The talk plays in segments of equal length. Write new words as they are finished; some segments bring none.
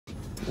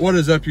What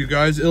is up, you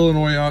guys?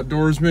 Illinois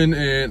Outdoorsman,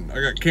 and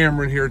I got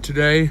Cameron here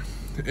today.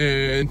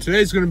 And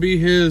today's going to be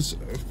his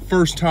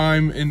first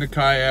time in the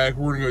kayak.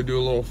 We're going to go do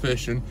a little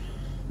fishing.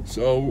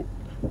 So,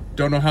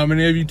 don't know how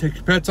many of you take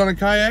your pets on a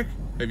kayak.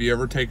 Have you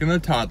ever taken a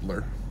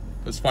toddler?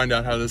 Let's find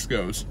out how this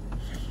goes.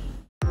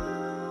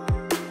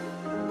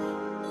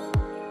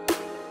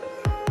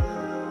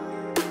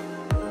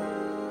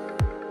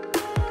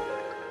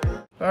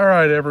 All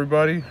right,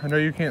 everybody. I know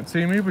you can't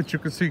see me, but you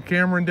can see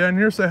Cameron down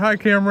here. Say hi,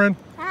 Cameron.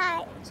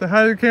 Hi. Say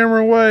hi to the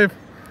camera and wave.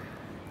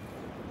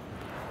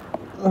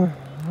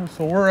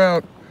 So we're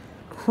out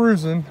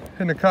cruising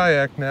in a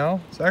kayak now.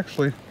 It's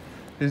actually,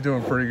 he's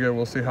doing pretty good.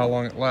 We'll see how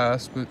long it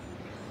lasts, but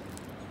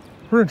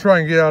we're gonna try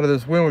and get out of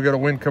this wind. We got a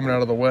wind coming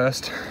out of the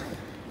west,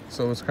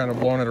 so it's kind of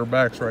blowing at our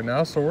backs right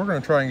now. So we're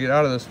gonna try and get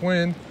out of this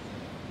wind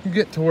and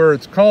get to where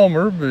it's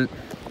calmer, but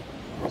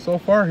so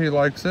far he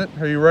likes it.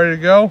 Are you ready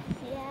to go?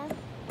 Yeah.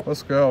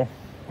 Let's go.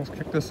 Let's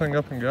kick this thing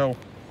up and go.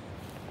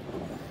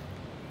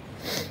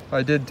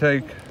 I did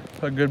take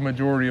a good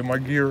majority of my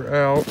gear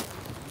out.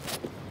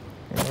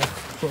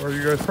 Sorry,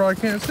 you guys probably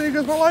can't see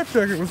because my life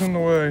jacket was in the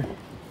way.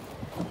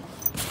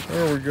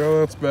 There we go,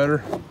 that's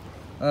better.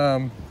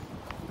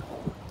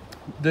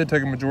 Did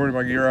take a majority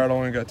of my gear out.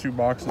 Only got 2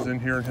 boxes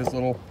in here in his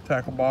little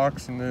tackle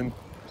box, and then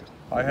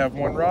I have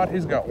 1 rod,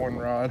 he's got 1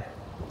 rod.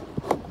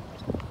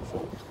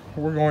 So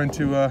we're going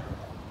to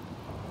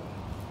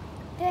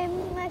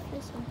My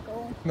fishing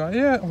pole. not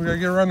yet. We gotta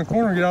get around the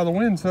corner and get out of the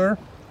wind, sir.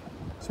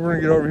 So we're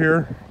gonna get over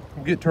here,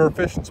 get to our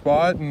fishing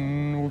spot,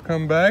 and we'll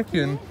come back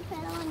and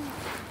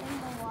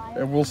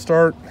we'll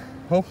start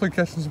hopefully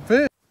catching some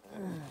fish.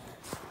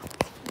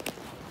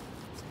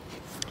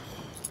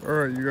 All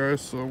right, you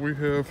guys, so we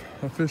have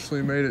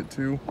officially made it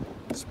to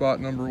spot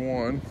number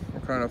 1. We're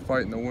kind of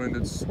fighting the wind.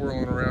 It's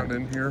swirling around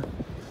in here,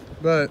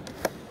 but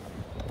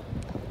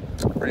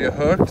are you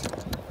hooked?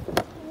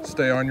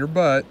 Stay on your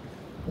butt.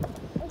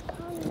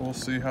 We'll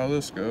see how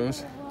this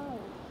goes.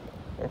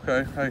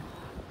 Okay, hey,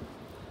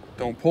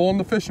 don't pull on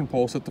the fishing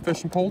pole. Set the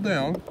fishing pole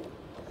down.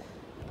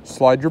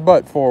 Slide your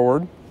butt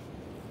forward.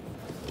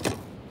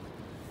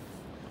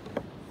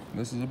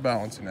 This is a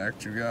balancing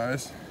act, you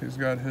guys. He's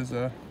got his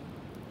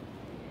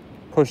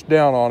push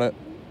down on it.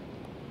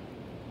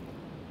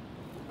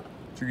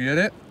 Did you get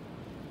it?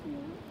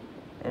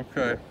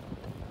 Okay.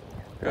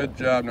 Good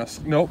job. Now,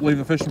 nope, leave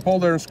the fishing pole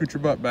there and scoot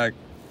your butt back.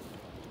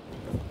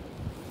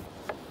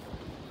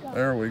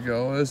 There we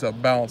go. This is a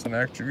balancing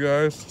act, you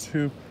guys.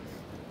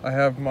 I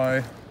have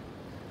my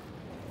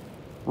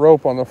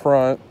rope on the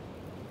front.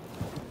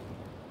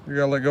 You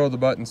gotta let go of the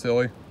button,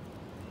 silly.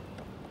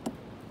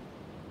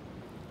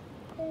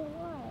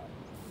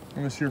 Let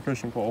me see your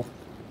fishing pole.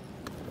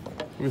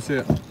 Let me see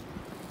it.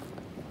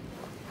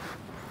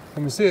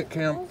 Let me see it,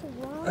 Cam.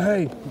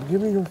 Hey,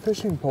 give me your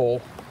fishing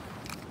pole.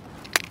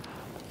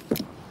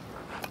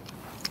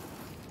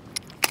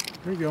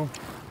 There you go.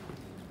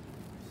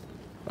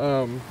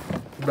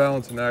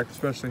 Balancing act,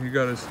 especially he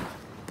got his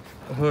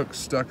hook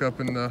stuck up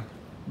in the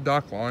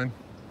dock line.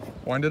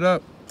 Wind it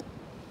up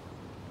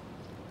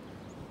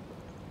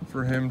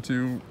for him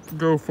to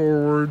go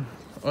forward,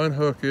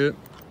 unhook it,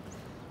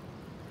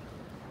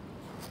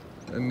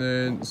 and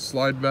then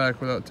slide back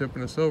without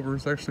tipping us over.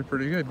 It's actually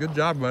pretty good. Good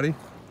job, buddy.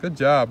 Good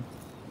job.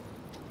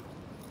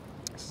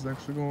 This is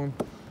actually going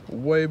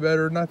way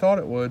better than I thought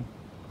it would.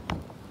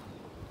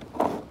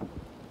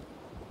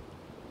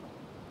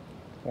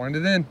 Wind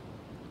it in.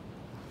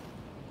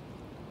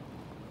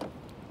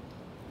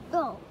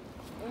 Go.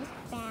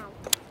 It's down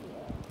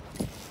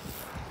here.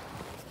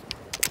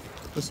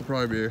 This will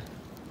probably be a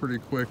pretty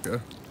quick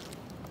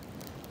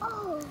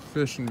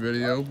fishing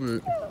video,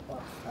 but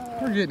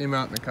we're getting him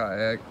out in the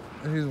kayak.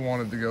 He's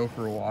wanted to go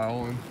for a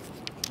while, and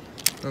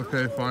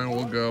okay, fine,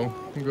 we'll go.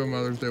 We'll go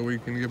Mother's Day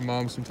weekend, give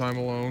Mom some time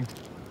alone.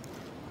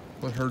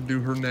 Let her do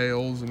her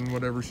nails and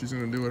whatever she's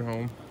gonna do at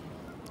home.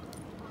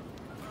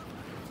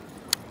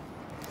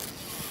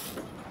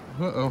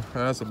 Uh-oh,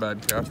 that's a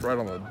bad cast right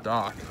on the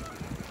dock.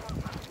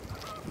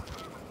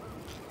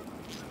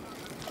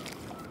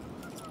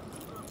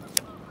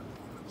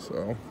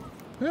 So,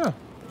 yeah,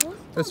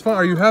 it's fun.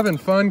 Are you having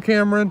fun,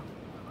 Cameron?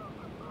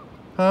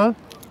 Huh?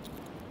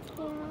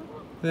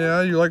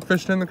 Yeah, you like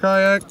fishing in the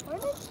kayak? Where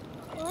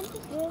did you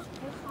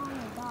fish on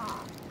the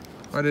dock?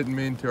 I didn't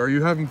mean to. Are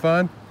you having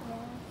fun?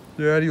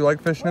 Yeah. Yeah, do you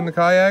like fishing in the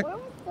kayak? Where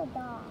was the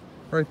dock?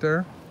 Right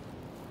there.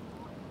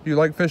 Do you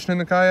like fishing in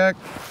the kayak?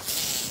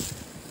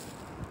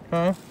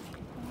 Huh?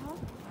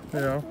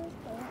 Yeah.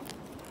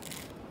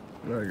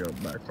 There you go,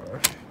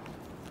 backlash.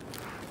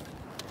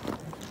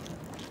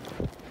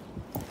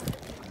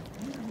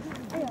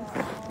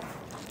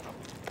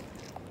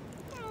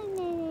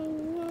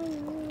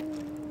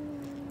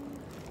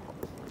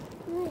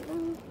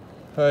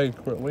 Hey,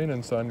 quit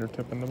leaning, son. You're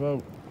tipping the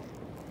boat.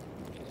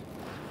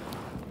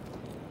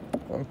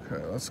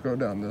 Okay, let's go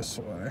down this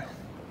way.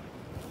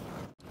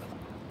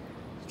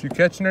 Did you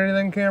catch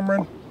anything,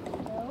 Cameron?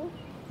 No.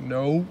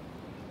 No.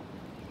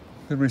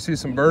 Did we see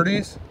some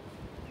birdies?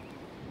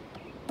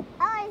 Oh,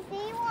 I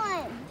see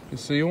one. You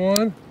see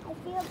one? I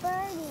see a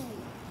birdie.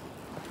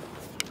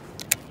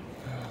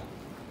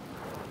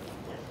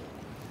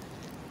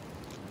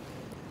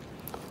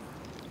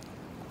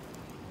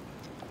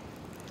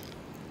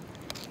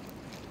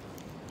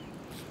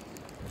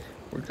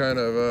 We kind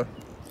of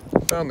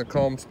found the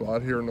calm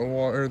spot here in the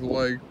water, the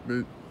lake,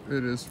 but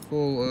it is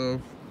full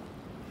of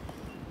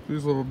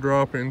these little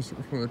droppings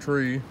from the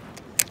tree.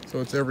 So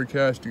it's every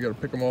cast, you got to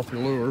pick them off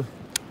your lure.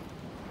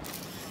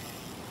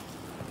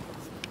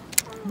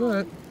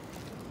 But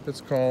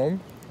it's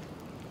calm.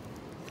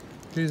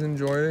 He's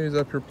enjoying it. He's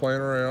up here playing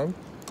around.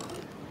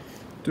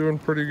 Doing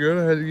pretty good.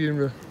 I had to get him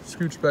to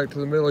scooch back to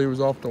the middle. He was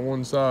off to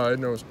one side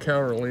and I was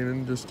counter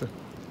leaning just to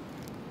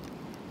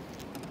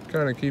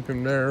kind of keep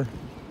him there.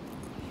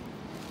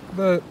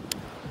 But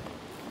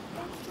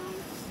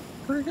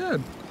pretty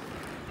good.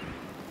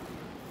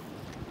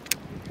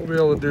 We'll be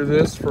able to do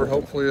this for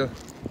hopefully a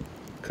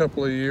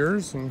couple of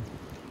years, and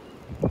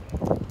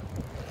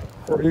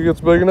before he gets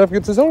big enough,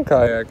 gets his own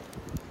kayak.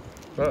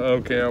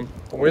 Uh-oh, Cam.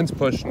 The wind's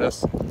pushing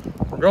us.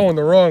 We're going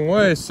the wrong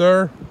way,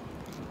 sir.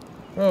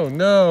 Oh,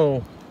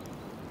 no.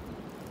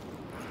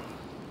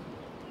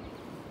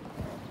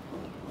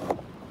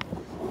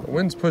 The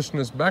wind's pushing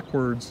us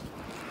backwards.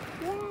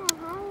 Yeah,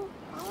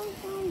 how is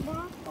it going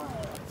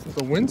backwards?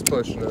 The wind's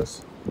pushing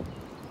us.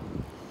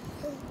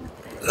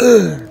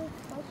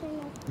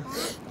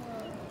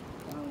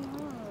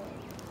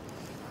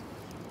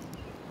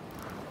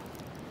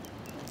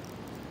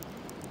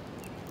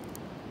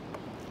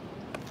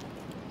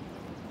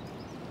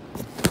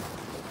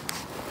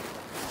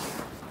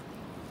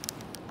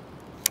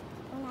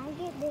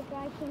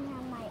 I can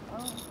have my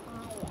own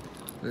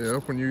kayak. Yeah,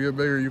 when you get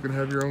bigger, you can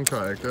have your own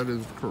kayak. That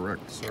is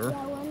correct, sir.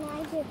 Yeah, when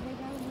I get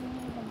bigger, we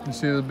need to buy. You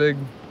see the big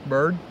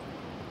bird?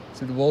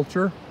 See the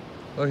vulture?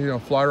 Oh, he's gonna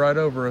fly right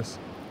over us.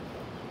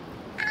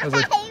 He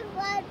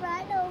flied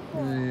right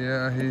over.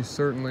 Yeah, he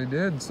certainly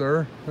did,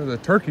 sir. There's a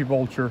turkey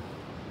vulture.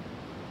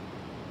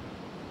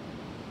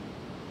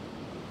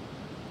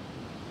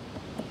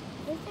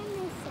 This thing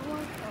is so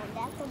much fun.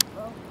 That's a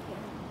broken.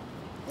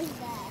 What is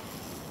that?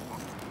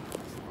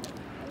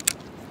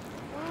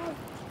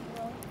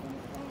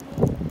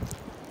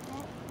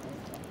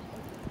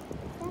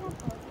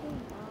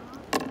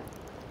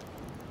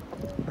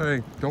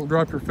 Hey, don't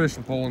drop your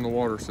fishing pole in the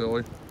water,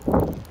 silly.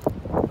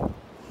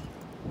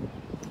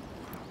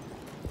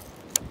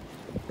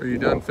 Are you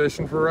done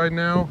fishing for right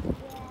now? Yeah.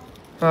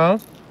 Huh?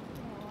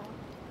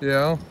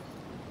 Yeah.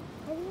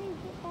 How do we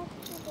get back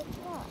to the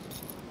truck?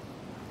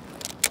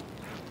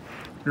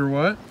 You're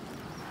what?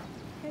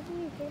 How do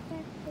we get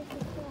back to the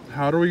truck?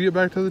 How do we get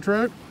back to the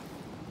truck?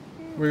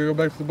 We go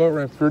back to the boat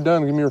ramp. If you're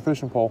done, give me your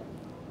fishing pole.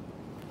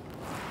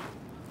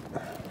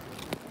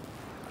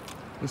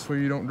 This way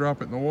you don't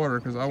drop it in the water,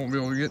 because I won't be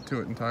able to get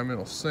to it in time.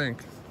 It'll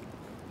sink.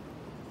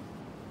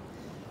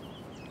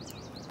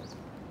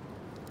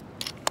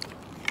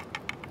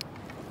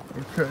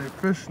 Okay,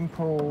 fishing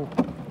pole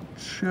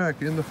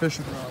check in the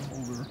fishing rod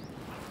holder.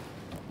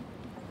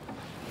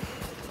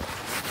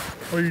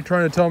 Are you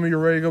trying to tell me you're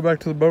ready to go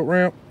back to the boat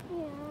ramp?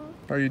 Yeah.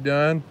 Are you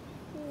done?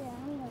 Yeah,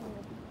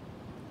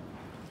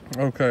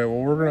 I'm ready. Okay,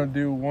 well, we're going to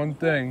do one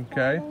thing,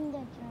 okay? Starting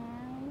to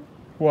drown.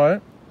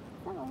 What?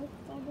 Oh, it's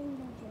starting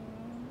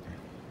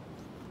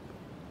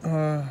to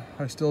drown.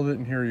 I still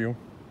didn't hear you.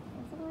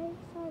 It's like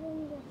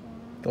starting to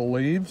drown. The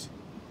leaves?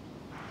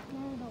 No,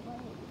 the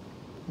lake.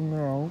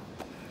 No.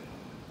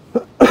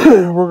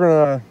 We're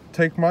gonna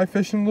take my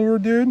fishing lure,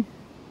 dude,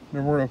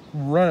 and we're gonna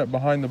run it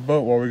behind the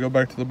boat while we go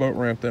back to the boat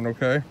ramp then,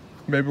 okay?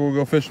 Maybe we'll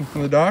go fishing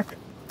from the dock?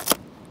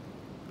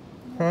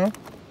 Huh?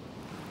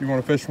 You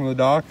wanna fish from the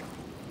dock?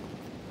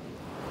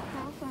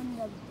 Not from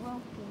the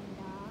broken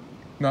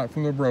dock. Not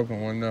from the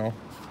broken one, no.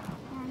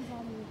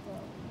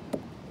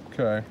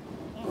 Okay.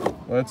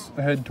 Let's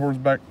head towards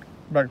back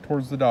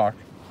towards the dock.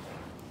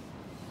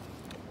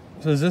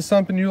 So is this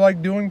something you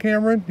like doing,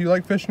 Cameron? You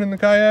like fishing in the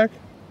kayak?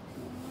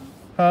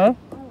 Huh?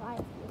 I like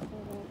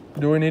it.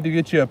 Do we need to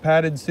get you a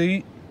padded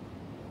seat?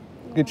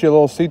 Get you a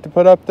little seat to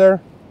put up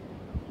there?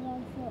 Yeah,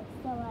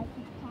 so I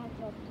can catch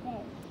a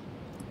fish.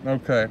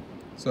 Okay,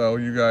 so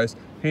you guys,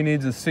 he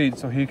needs a seat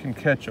so he can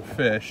catch a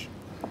fish.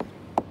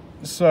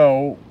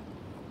 So,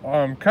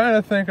 kind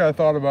of think I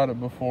thought about it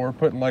before,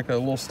 putting like a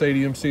little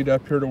stadium seat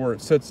up here to where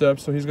it sits up,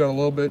 so he's got a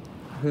little bit,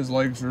 his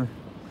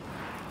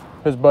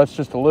butt's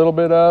just a little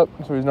bit up,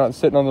 so he's not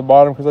sitting on the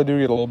bottom, because I do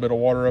get a little bit of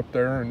water up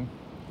there, and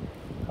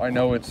I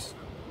know it's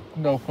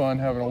no fun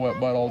having a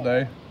wet butt all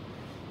day.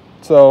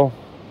 So,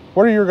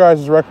 what are your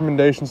guys'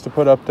 recommendations to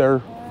put up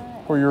there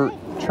for your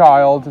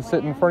child to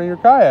sit in front of your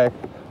kayak?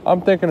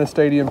 I'm thinking a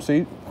stadium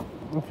seat.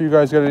 If you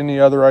guys got any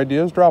other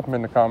ideas, drop them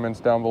in the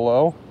comments down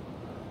below.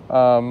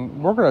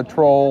 We're gonna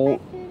troll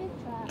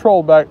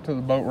back to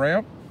the boat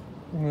ramp.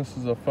 This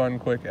is a fun,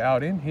 quick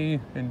outing. He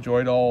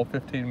enjoyed all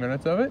 15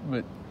 minutes of it,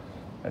 but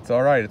that's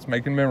all right. It's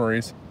making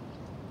memories.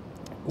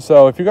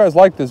 So if you guys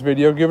like this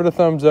video, give it a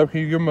thumbs up. Can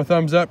you give him a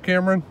thumbs up,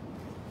 Cameron?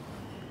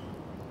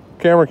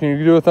 Cameron, can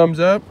you do a thumbs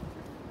up?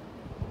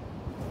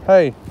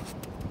 Hey.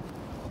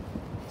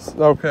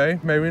 Okay,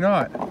 maybe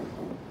not.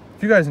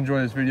 If you guys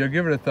enjoy this video,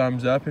 give it a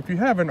thumbs up. If you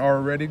haven't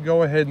already,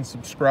 go ahead and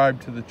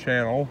subscribe to the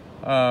channel.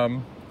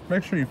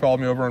 Make sure you follow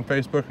me over on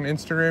Facebook and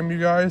Instagram, you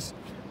guys.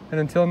 And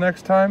until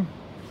next time,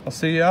 I'll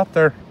see you out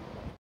there.